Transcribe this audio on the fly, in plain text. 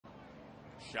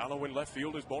Shallow in left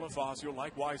field is Bonifacio,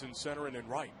 likewise in center and in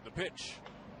right. The pitch.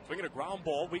 Swinging a ground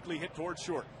ball, weakly hit towards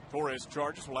short. Torres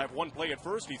charges, will have one play at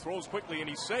first. He throws quickly and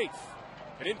he's safe.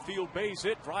 An infield base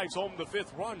hit drives home the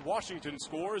 5th run. Washington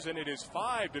scores, and it is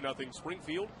 5-0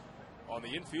 Springfield on the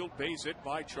infield base hit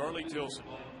by Charlie Tilson.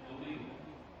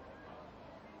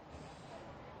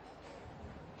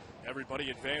 Everybody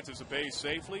advances a base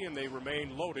safely, and they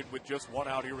remain loaded with just one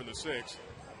out here in the 6th.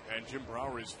 And Jim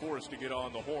Brower is forced to get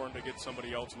on the horn to get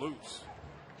somebody else loose.